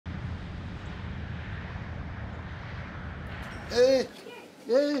Ei,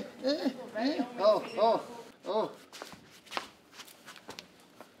 ei, ei, ei. Oh.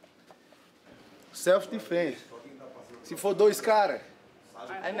 Self-defense. Se for dois caras.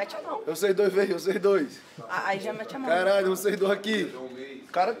 Aí mete a mão. Eu sei dois vezes, eu sei dois. Aí já mete a mão. Caralho, eu sei dois aqui. O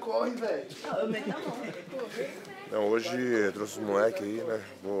cara corre, velho. Não, eu meto a mão. Não, hoje eu trouxe os moleques aí, né?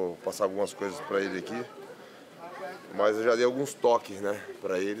 Vou passar algumas coisas pra ele aqui. Mas eu já dei alguns toques, né,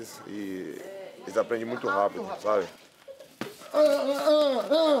 pra eles. E eles aprendem muito rápido, sabe?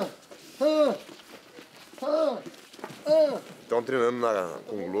 Estão treinando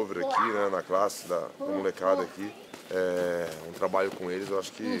com o Glover aqui, né, na classe da molecada aqui. Um trabalho com eles, eu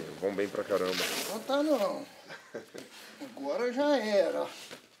acho que vão bem pra caramba. Não tá não. Agora já era.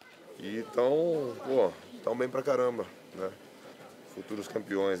 E estão bem pra caramba, né? Futuros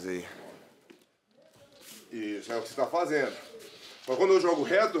campeões aí. Isso é o que você tá fazendo. Mas quando eu jogo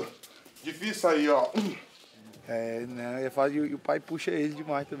reto, difícil sair, ó. Né? E o pai puxa eles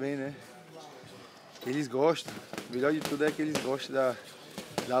demais também, né? Eles gostam. O melhor de tudo é que eles gostam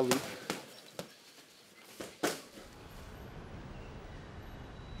da luta.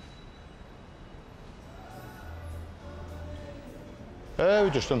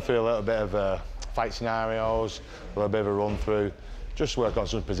 We've just done through a little bit of fight scenarios, a little bit of a run through, just work on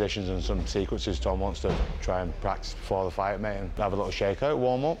some positions and some sequences Tom wants to try and practice before the fight, mate, and have a little shakeout,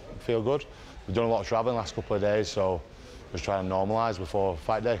 warm up, feel good. We've done a lot of travelling the last couple of days, so just trying to normalise before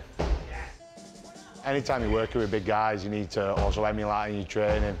fight day. Anytime you're working with big guys, you need to also emulate in your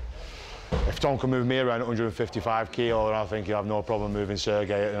training. If Tom can move me around 155 kilo, then I think he'll have no problem moving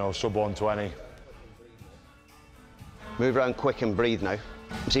Sergei at, sub 120. Move around quick and breathe now.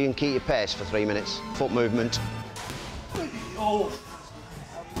 So you can keep your pace for 3 minutes. Foot movement.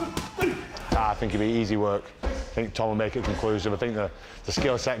 I think it'll be easy work. I think Tom will make it conclusive. I think the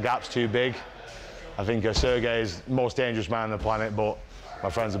skill set gap's too big. I think Sergei is the most dangerous man on the planet, but my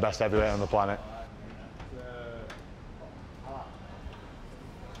friend's the best heavyweight on the planet.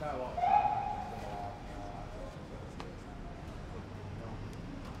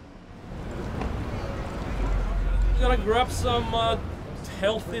 Gonna grab some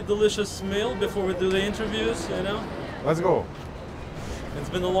healthy, delicious meal before we do the interviews, Let's go. It's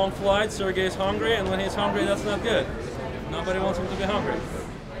been a long flight, Sergei's hungry, and when he's hungry, that's not good. Nobody wants him to be hungry.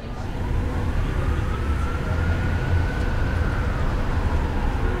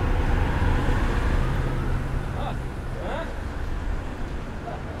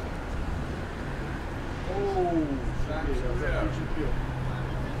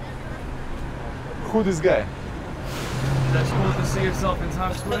 Who this guy? That you want to see yourself in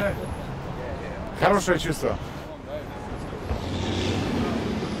Times Square? Хорошее чувство.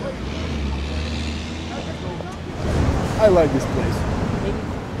 I like this place.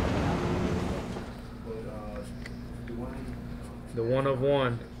 The one of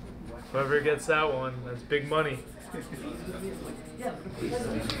one. Whoever gets that one, that's big money. This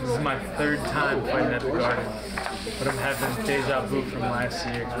is my third time fighting at the Garden, but I'm having deja vu from last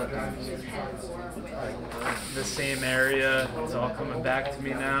year. The same area, it's all coming back to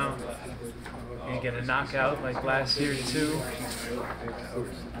me now. Gonna get a knockout like last year too.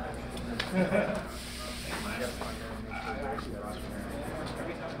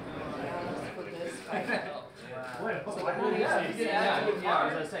 I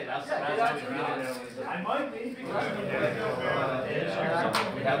might be.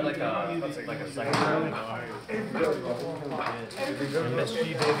 We have like a second round.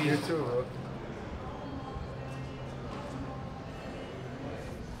 MSG baby. You too, bro.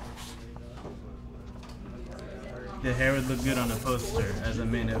 The hair would look good on a poster as a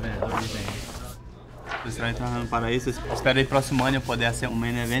main event. What do you think? Estoy trabajando para eso. Espero el próximo año poder hacer un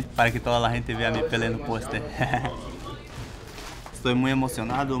main event para que toda la gente vea mi pelea en el póster. Estoy muy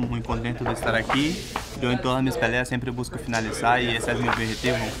emocionado, muy contento de estar aquí. Yo en todas mis peleas siempre busco finalizar y ese es mi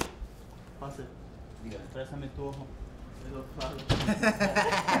objetivo. Pase. Présame tu ojo.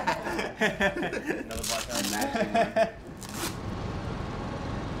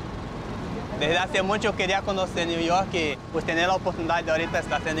 Desde hace mucho quería conocer New York y pues tener la oportunidad de ahorita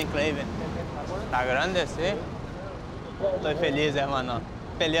está siendo increíble. Está grande, sí. Estoy feliz, hermano.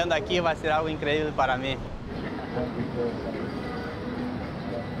 Peleando aquí va a ser algo increíble para mí.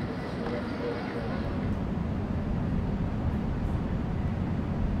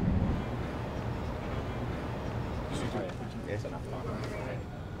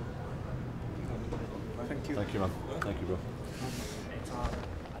 Thank you, man. Thank you, bro.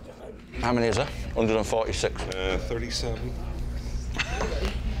 How many is there? 146? 37.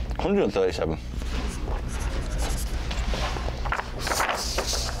 137.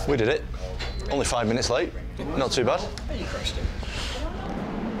 We did it. Only 5 minutes late. Not too bad. You crushed it.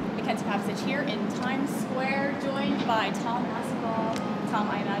 Mackenzie Pavlovich here in Times Square, joined by Tom Aspinall. Tom,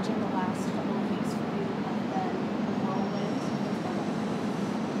 I imagine the last couple of weeks for you have been a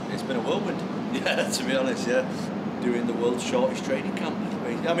whirlwind. It's been a whirlwind, yeah, to be honest, yeah. Doing the world's shortest training camp.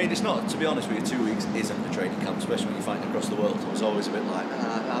 I mean, it's not, to be honest with you, 2 weeks isn't a training camp, especially when you're fighting across the world. I was always a bit like,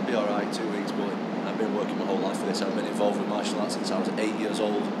 I'll be alright, 2 weeks, but I've been working my whole life for this. I've been involved with martial arts since I was 8 years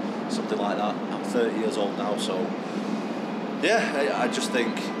old, something like that. I'm 30 years old now, so yeah, I just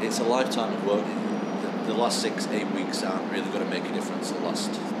think it's a lifetime of work. The last 6-8 weeks aren't really going to make a difference the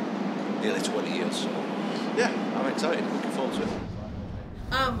last nearly 20 years, so yeah, I'm excited, looking forward to it.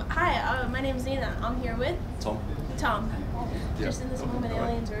 Hi, my name's Nina. I'm here with Tom. Yeah. Just in this moment,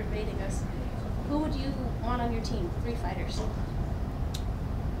 aliens are invading us. Who would you want on your team? 3 fighters.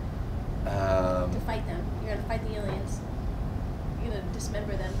 To fight them. You're gonna fight the aliens. You're gonna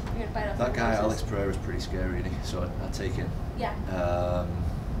dismember them. You're gonna fight off That their guy, corpses. Alex Pereira, is pretty scary, isn't he? So I'd take him. Yeah.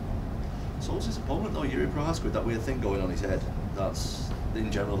 So what's his opponent though? Yuri Prohaska with that weird thing going on his head. That's,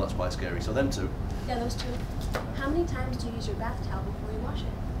 in general, that's quite scary. So them two. Yeah, those 2. How many times do you use your bath towel before you wash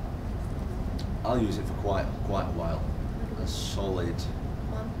it? I'll use it for quite a while. A solid.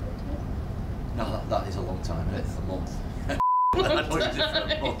 Month or 2? No, that is a long time, isn't it? A month. I don't use it for a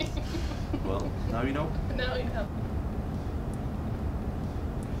month. Well, now you know. Now you know.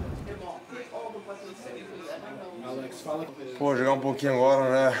 Pô, jogar pouquinho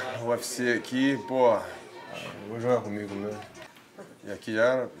agora, né? UFC aqui, pô. Vou jogar comigo mesmo. E aqui já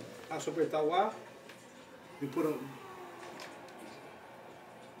era. Deixa eu apertar o ar e por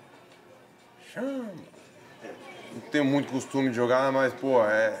Chama. Não tenho muito costume de jogar, mas, pô,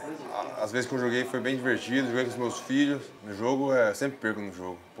 às vezes que eu joguei foi bem divertido, joguei com os meus filhos. No jogo, sempre perco no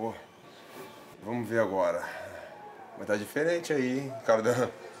jogo, pô. Vamos ver agora. Mas tá diferente aí, hein? Os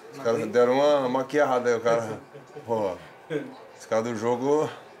caras deram uma maquiada aí, o cara. Pô, esse cara do jogo.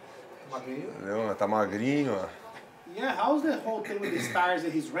 Entendeu? Tá magrinho, ó. Yeah, how's the whole thing with the stars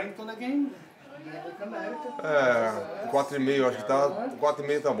that he's ranked on the game? 4,5, acho que tá.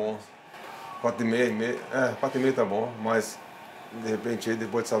 4,5 tá bom. 4,5 tá bom, mas de repente aí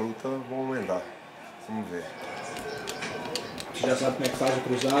depois dessa luta vamos aumentar. Vamos ver. Você já sabe como é que faz o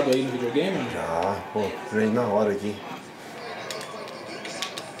cruzado aí no videogame? Já, pô, treino na hora aqui.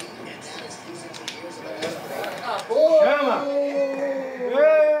 Chama!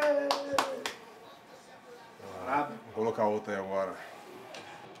 Vou colocar outra aí agora.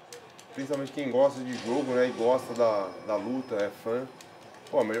 Principalmente quem gosta de jogo, né, e gosta da luta, é fã.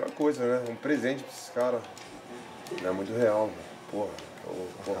 Pô, a melhor coisa, né? Um presente pra esses caras. É muito real, velho.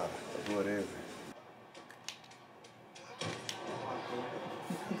 Porra, adorei, velho.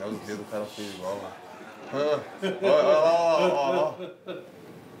 Até os dedos do cara fez igual, velho. Olha lá.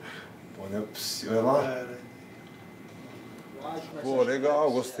 Pô, não é possível, olha lá. Pô,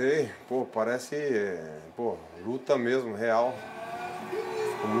 legal, gostei. Pô, parece, pô, luta mesmo, real.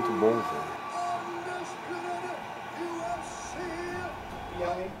 Ficou muito bom, velho.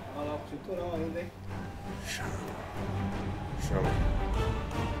 Olha lá o cinturão ainda, hein? Chama.